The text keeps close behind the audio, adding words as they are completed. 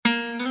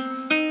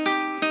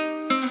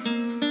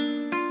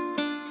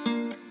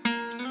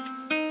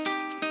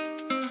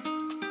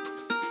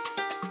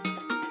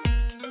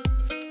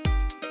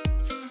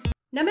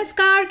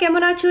Namaskar,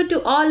 Kemonacho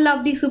to all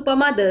lovely super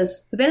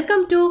mothers.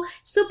 Welcome to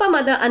Super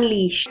Mother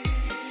Unleashed.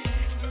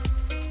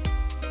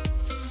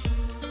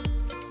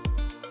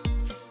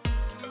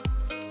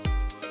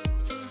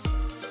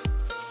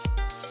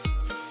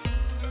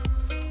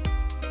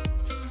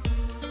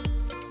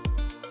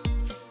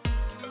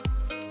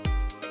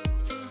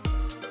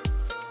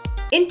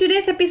 In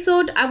today's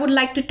episode, I would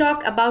like to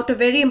talk about a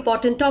very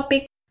important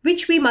topic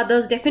which we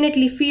mothers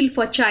definitely feel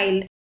for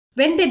child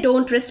when they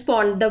don't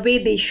respond the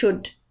way they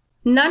should.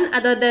 None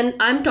other than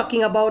I'm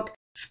talking about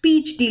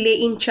speech delay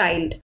in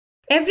child.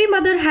 Every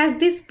mother has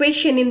this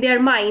question in their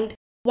mind,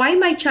 why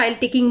my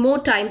child taking more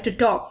time to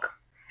talk?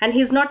 And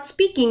he's not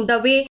speaking the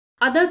way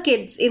other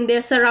kids in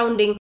their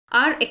surrounding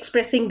are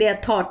expressing their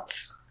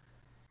thoughts.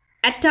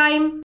 At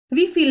times,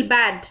 we feel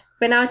bad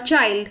when our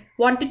child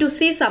wanted to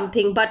say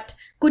something but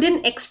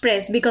couldn't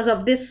express because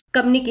of this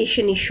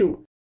communication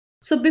issue.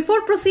 So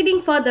before proceeding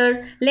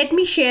further, let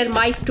me share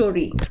my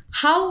story,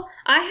 how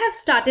I have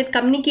started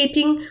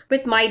communicating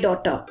with my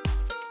daughter.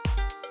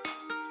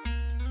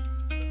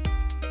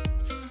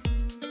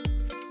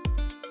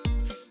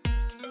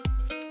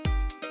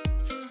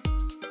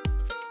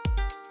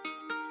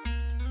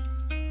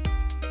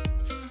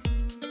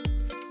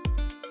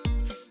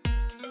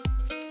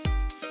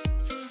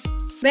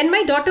 When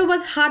my daughter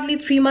was hardly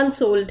 3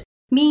 months old,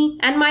 me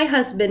and my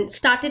husband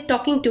started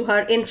talking to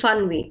her in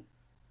fun way.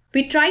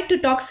 We tried to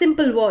talk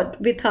simple word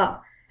with her,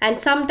 and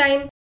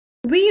sometimes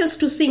we used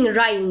to sing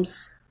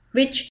rhymes,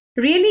 which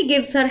really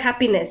gives her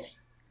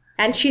happiness.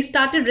 And she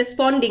started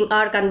responding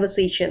our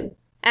conversation.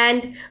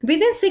 And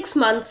within 6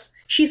 months,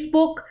 she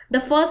spoke the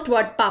first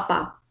word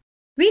Papa,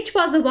 which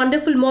was a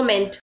wonderful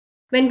moment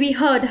when we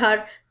heard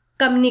her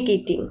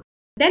communicating.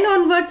 Then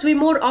onwards, we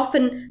more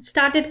often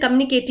started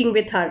communicating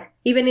with her.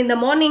 Even in the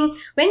morning,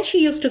 when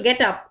she used to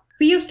get up,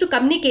 we used to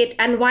communicate,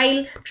 and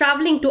while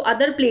traveling to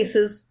other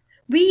places,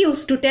 we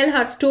used to tell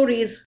her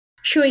stories,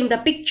 showing the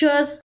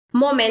pictures,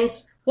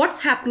 moments, what's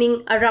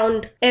happening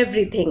around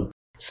everything.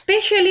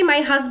 Especially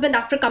my husband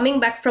after coming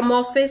back from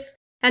office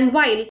and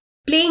while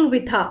playing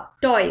with her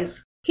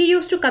toys, he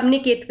used to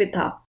communicate with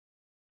her.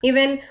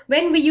 Even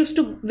when we used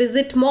to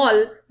visit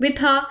mall with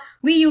her,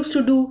 we used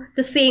to do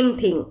the same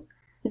thing.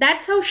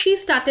 That's how she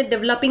started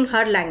developing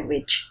her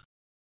language.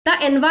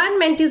 The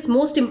environment is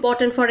most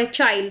important for a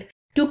child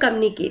to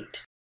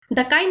communicate.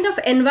 The kind of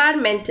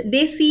environment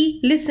they see,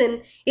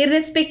 listen,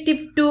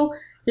 irrespective to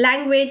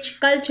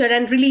language, culture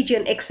and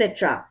religion,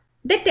 etc.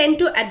 They tend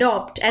to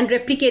adopt and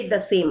replicate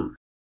the same.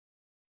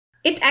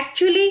 It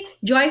actually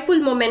joyful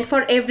moment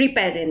for every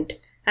parent,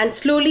 and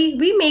slowly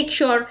we make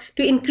sure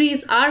to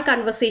increase our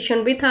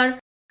conversation with her.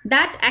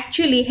 That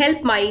actually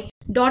helped my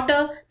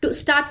daughter to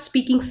start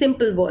speaking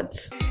simple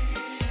words.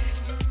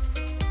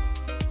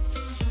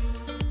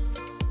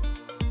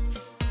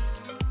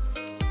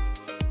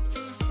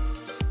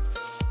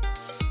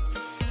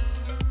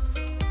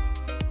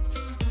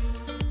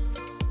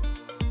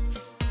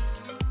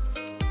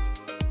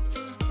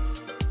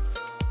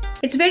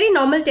 It's very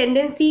normal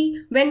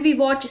tendency when we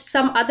watch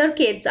some other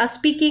kids are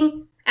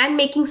speaking and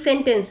making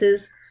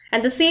sentences, and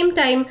at the same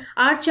time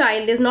our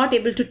child is not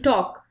able to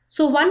talk.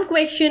 So one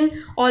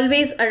question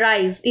always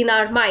arises in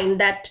our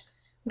mind that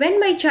when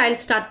my child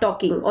start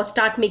talking or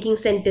start making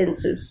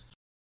sentences.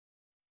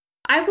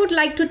 I would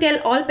like to tell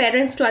all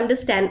parents to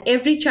understand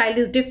every child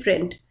is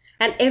different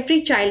and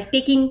every child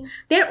taking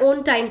their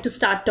own time to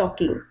start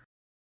talking.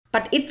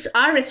 But it's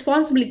our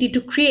responsibility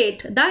to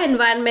create the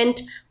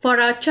environment for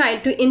our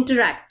child to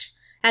interact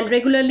and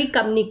regularly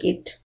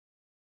communicate.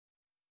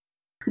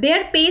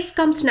 Their pace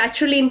comes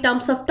naturally in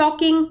terms of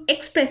talking,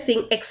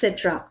 expressing,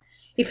 etc.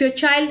 If your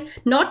child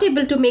not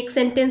able to make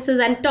sentences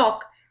and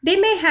talk, they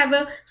may have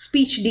a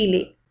speech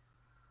delay.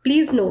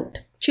 Please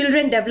note,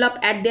 children develop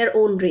at their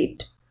own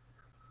rate.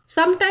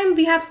 Sometimes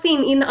we have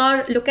seen in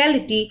our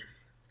locality,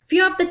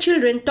 few of the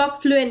children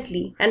talk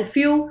fluently and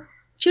few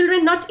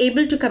children not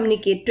able to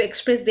communicate, to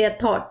express their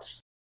thoughts.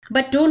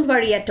 But don't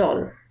worry at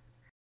all.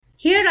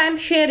 Here I am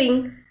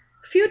sharing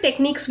few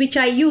techniques which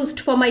I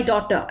used for my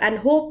daughter and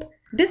hope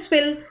this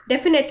will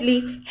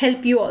definitely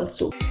help you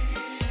also.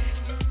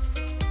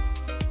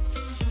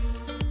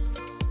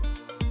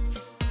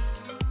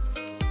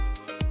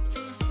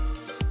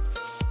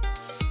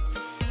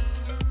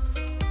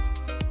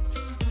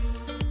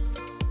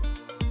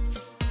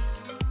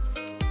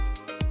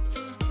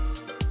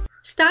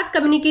 Start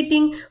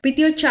communicating with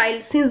your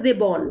child since they're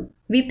born.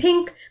 We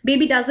think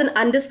baby doesn't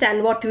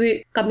understand what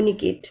we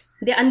communicate.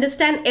 They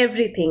understand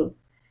everything.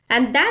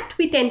 And that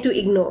we tend to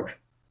ignore.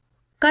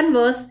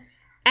 Converse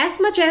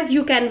as much as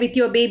you can with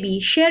your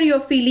baby, share your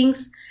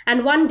feelings,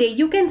 and one day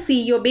you can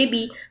see your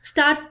baby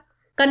start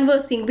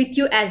conversing with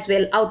you as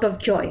well out of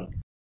joy.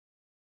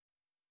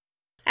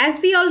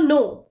 As we all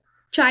know,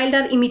 child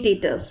are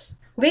imitators.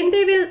 When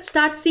they will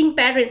start seeing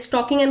parents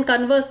talking and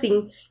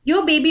conversing,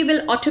 your baby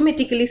will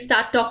automatically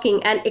start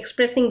talking and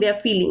expressing their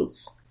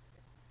feelings.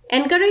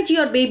 Encourage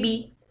your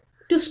baby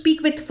to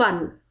speak with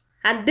fun,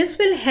 and this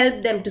will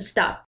help them to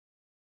start.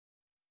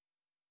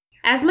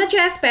 As much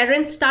as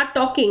parents start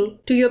talking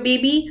to your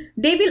baby,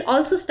 they will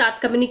also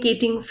start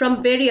communicating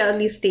from very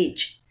early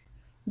stage.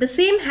 The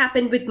same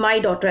happened with my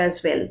daughter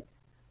as well.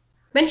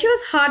 When she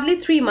was hardly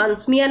 3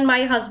 months, me and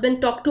my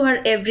husband talked to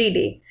her every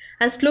day.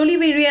 And slowly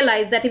we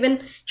realized that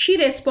even she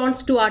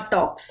responds to our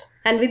talks.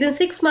 And within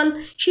 6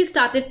 months, she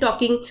started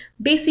talking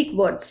basic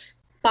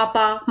words.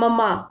 Papa,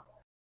 Mama.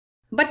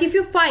 But if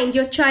you find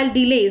your child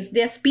delays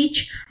their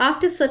speech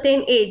after a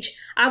certain age,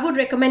 I would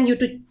recommend you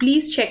to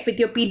please check with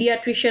your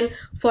pediatrician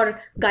for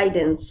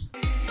guidance.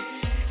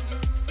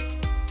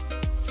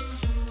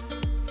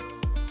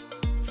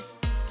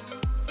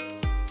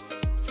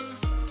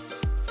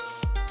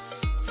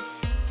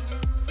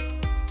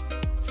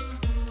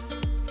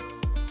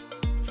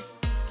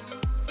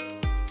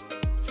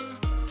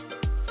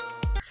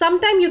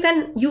 Sometimes you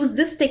can use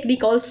this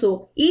technique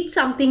also. Eat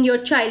something your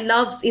child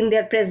loves in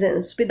their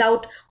presence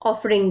without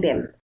offering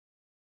them.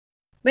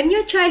 When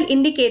your child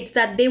indicates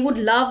that they would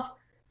love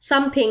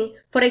something,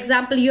 for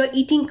example, you're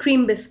eating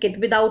cream biscuit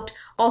without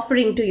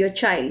offering to your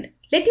child,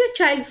 let your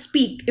child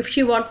speak if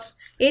she wants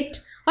it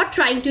or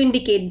trying to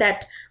indicate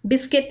that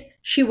biscuit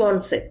she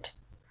wants it.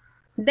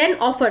 Then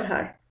offer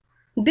her.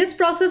 This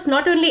process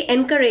not only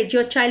encourages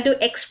your child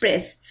to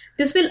express,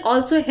 this will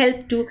also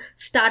help to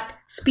start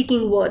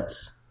speaking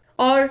words.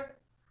 Or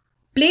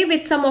play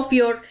with some of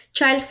your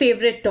child's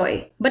favorite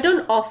toy, but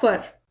don't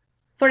offer.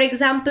 For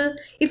example,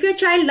 if your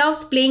child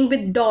loves playing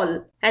with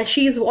doll and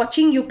she is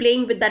watching you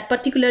playing with that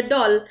particular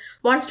doll,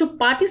 wants to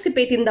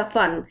participate in the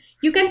fun,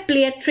 you can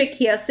play a trick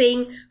here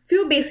saying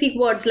few basic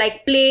words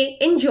like play,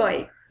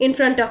 enjoy in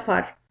front of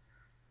her.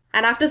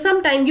 And after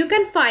some time, you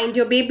can find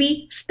your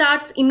baby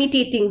starts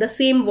imitating the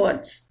same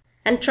words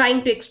and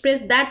trying to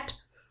express that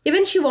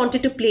even she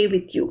wanted to play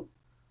with you.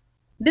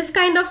 This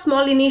kind of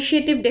small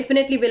initiative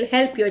definitely will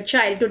help your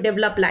child to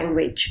develop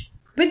language.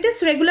 With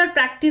this regular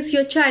practice,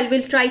 your child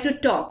will try to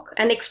talk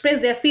and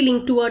express their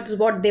feeling towards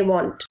what they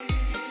want.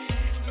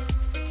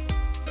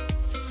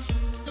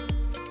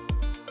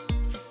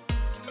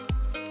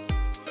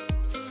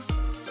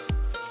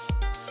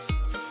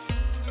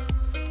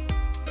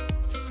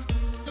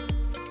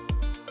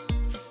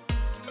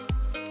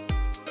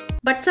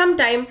 But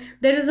sometimes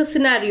there is a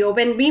scenario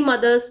when we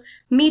mothers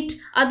meet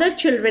other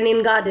children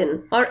in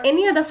garden or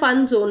any other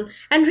fun zone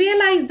and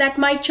realize that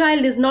my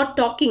child is not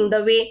talking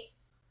the way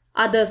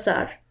others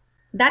are.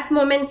 That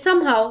moment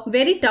somehow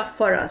very tough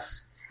for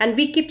us. And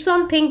we keeps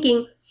on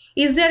thinking,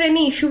 is there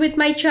any issue with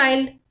my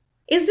child?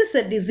 Is this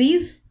a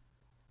disease?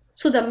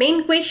 So the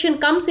main question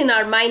comes in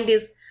our mind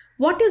is,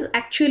 what is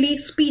actually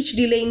speech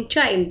delay in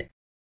child?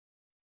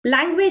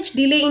 Language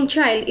delay in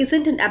child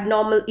isn't an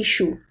abnormal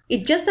issue.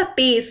 It's just the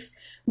pace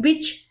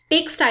which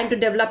takes time to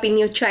develop in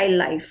your child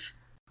life.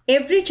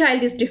 Every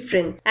child is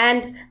different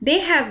and they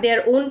have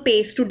their own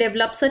pace to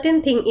develop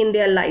certain thing in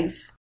their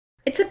life.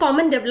 It's a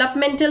common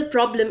developmental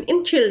problem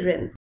in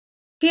children.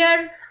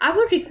 Here, I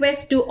would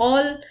request to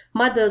all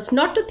mothers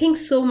not to think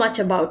so much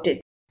about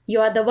it. You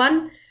are the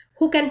one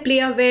who can play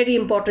a very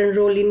important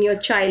role in your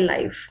child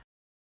life.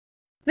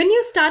 When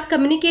you start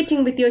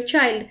communicating with your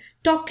child,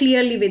 talk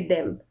clearly with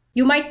them.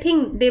 You might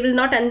think they will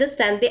not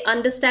understand, they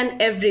understand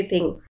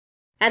everything.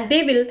 And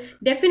they will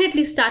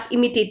definitely start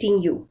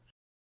imitating you.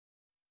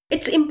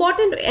 It's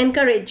important to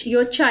encourage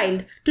your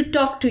child to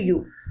talk to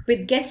you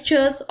with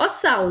gestures or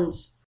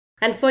sounds,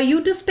 and for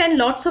you to spend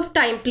lots of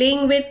time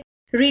playing with,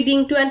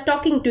 reading to and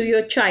talking to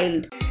your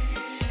child.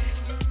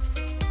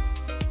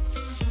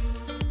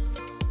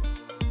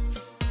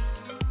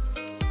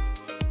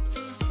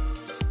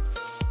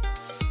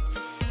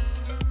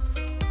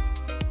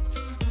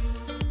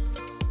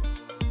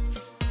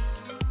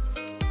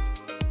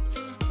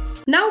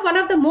 Now, one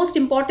of the most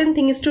important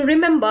things is to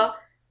remember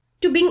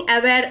to being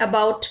aware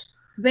about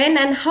when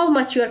and how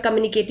much you are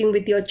communicating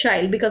with your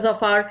child. Because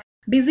of our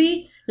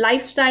busy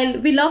lifestyle,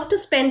 we love to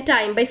spend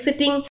time by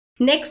sitting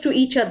next to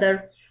each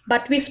other,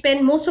 but we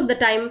spend most of the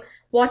time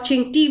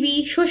watching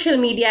TV, social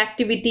media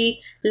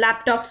activity,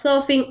 laptop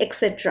surfing,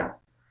 etc.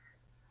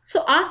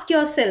 So ask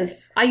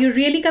yourself, are you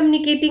really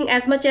communicating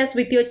as much as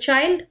with your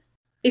child?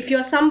 If you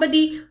are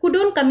somebody who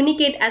don't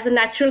communicate as a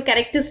natural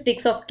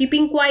characteristics of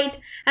keeping quiet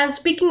and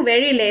speaking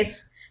very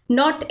less,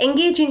 not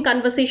engaging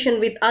conversation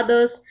with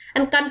others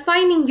and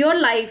confining your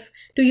life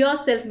to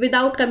yourself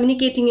without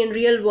communicating in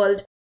real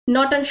world,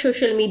 not on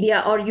social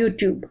media or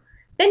YouTube,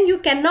 then you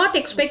cannot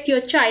expect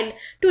your child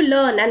to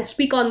learn and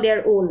speak on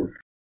their own.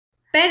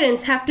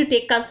 Parents have to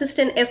take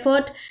consistent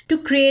effort to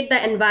create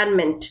the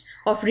environment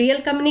of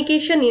real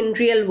communication in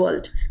real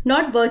world,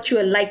 not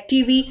virtual like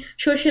TV,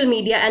 social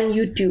media and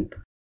YouTube.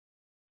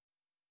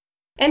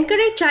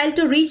 Encourage child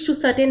to reach to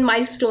certain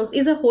milestones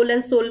is a whole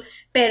and soul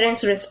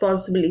parent's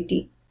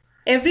responsibility.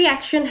 Every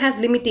action has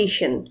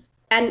limitation,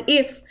 and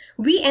if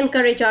we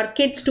encourage our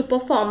kids to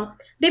perform,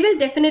 they will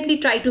definitely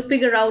try to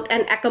figure out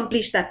and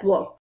accomplish that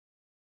work.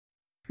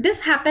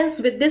 This happens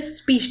with this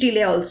speech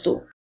delay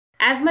also.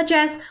 As much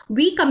as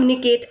we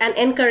communicate and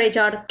encourage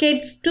our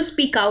kids to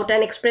speak out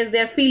and express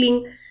their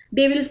feeling,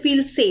 they will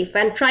feel safe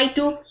and try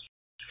to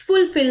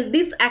fulfill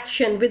this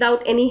action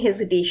without any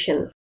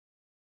hesitation.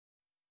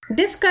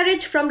 This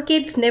courage from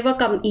kids never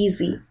come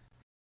easy.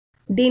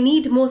 They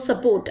need more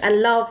support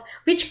and love,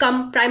 which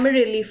come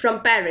primarily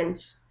from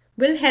parents,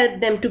 will help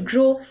them to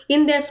grow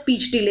in their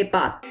speech delay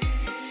path.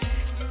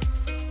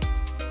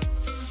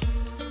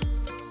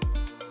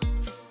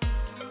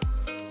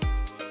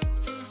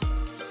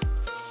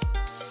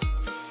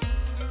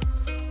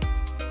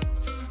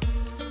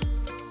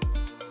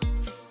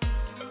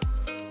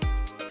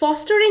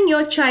 Fostering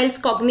your child's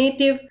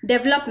cognitive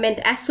development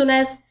as soon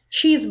as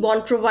she is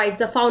born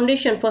provides a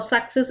foundation for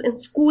success in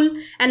school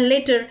and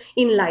later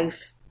in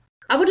life.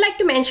 I would like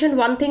to mention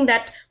one thing,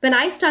 that when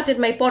I started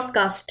my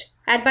podcast,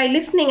 and by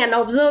listening and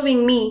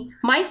observing me,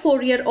 my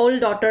 4-year-old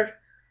daughter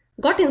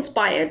got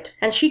inspired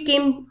and she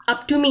came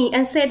up to me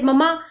and said,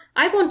 "Mama,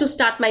 I want to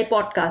start my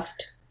podcast."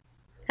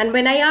 And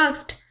when I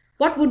asked,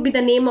 "What would be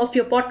the name of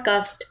your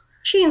podcast?"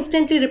 she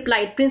instantly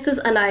replied,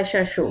 "Princess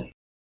Anayesha Show."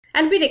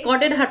 And we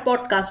recorded her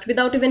podcast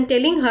without even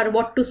telling her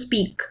what to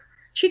speak.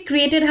 She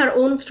created her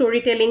own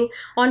storytelling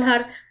on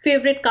her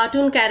favorite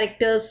cartoon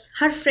characters,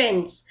 her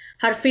friends,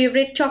 her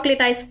favorite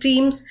chocolate ice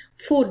creams,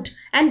 food,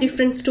 and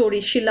different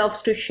stories she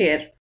loves to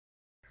share.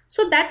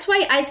 So that's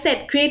why I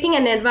said creating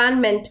an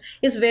environment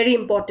is very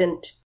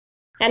important.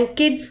 And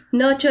kids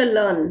nurture,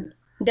 learn,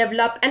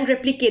 develop, and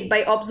replicate by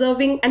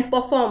observing and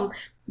perform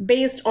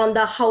based on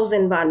the house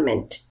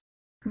environment.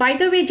 By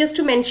the way, just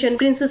to mention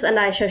Princess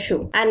Anayesha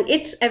Show, and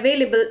it's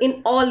available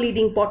in all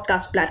leading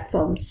podcast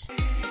platforms.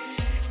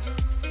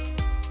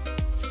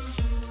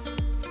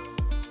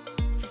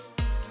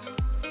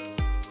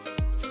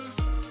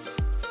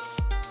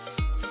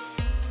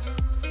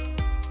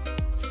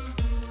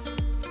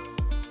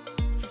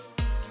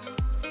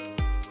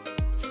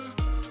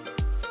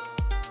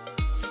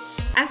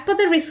 As per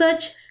the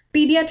research,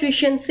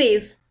 pediatrician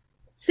says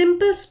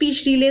simple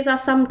speech delays are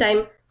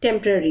sometimes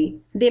temporary.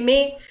 They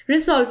may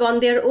resolve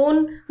on their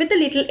own with a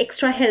little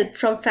extra help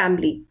from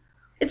family.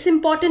 It's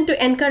important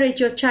to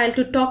encourage your child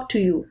to talk to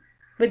you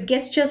with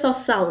gestures or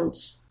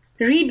sounds.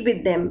 Read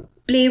with them,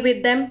 play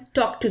with them,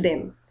 talk to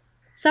them.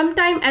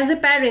 Sometime as a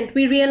parent,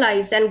 we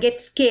realize and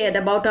get scared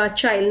about our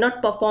child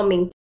not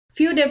performing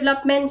few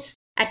developments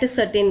at a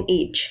certain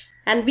age.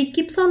 And we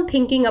keeps on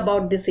thinking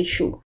about this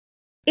issue.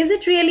 Is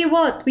it really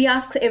worth? We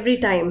ask every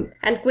time.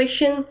 And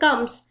question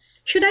comes,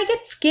 should I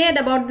get scared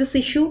about this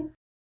issue?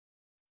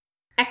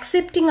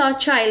 Accepting our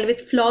child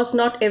with flaws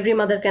not every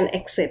mother can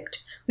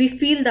accept. We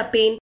feel the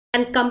pain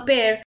and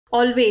compare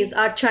always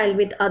our child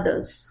with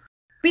others.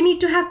 We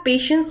need to have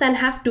patience and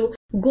have to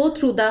go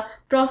through the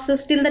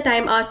process till the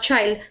time our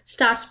child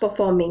starts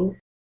performing.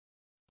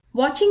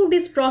 Watching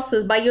this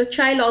process by your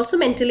child also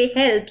mentally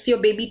helps your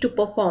baby to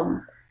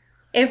perform.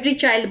 Every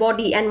child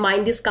body and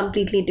mind is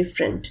completely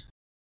different.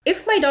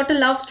 If my daughter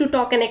loves to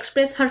talk and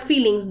express her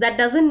feelings, that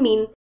doesn't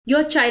mean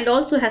your child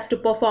also has to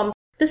perform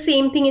the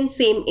same thing in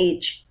same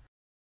age.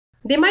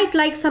 They might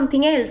like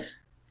something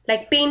else,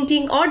 like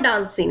painting or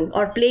dancing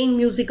or playing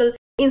musical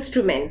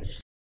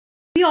instruments.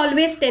 We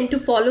always tend to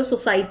follow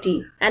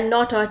society and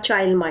not our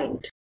child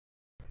mind.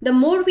 The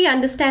more we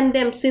understand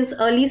them since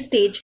early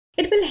stage,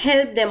 it will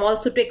help them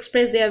also to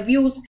express their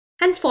views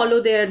and follow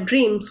their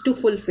dreams to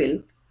fulfill.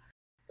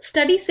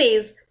 Study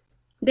says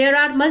there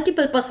are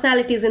multiple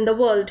personalities in the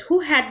world who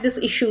had these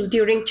issues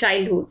during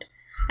childhood,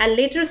 and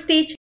later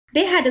stage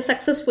they had a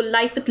successful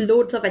life with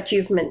loads of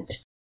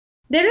achievement.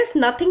 There is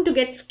nothing to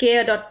get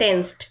scared or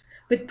tensed.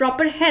 With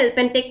proper help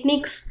and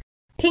techniques,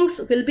 things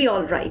will be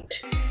all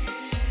right.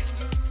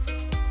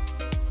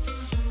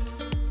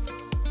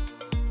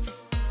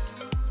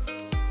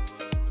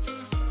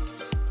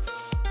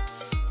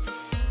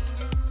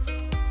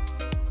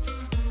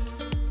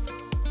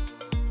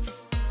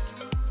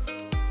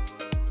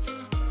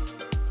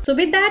 So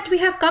with that, we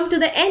have come to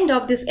the end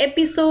of this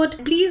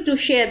episode. Please do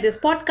share this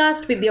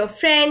podcast with your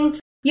friends,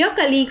 your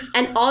colleagues,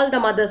 and all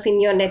the mothers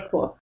in your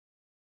network.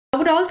 I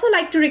would also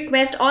like to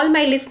request all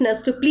my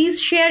listeners to please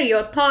share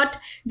your thought,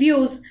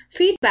 views,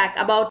 feedback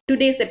about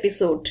today's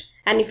episode.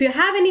 And if you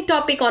have any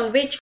topic on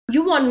which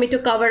you want me to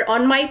cover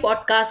on my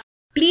podcast,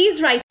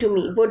 please write to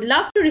me. Would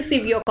love to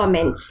receive your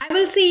comments. I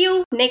will see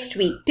you next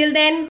week. Till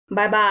then,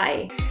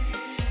 bye-bye.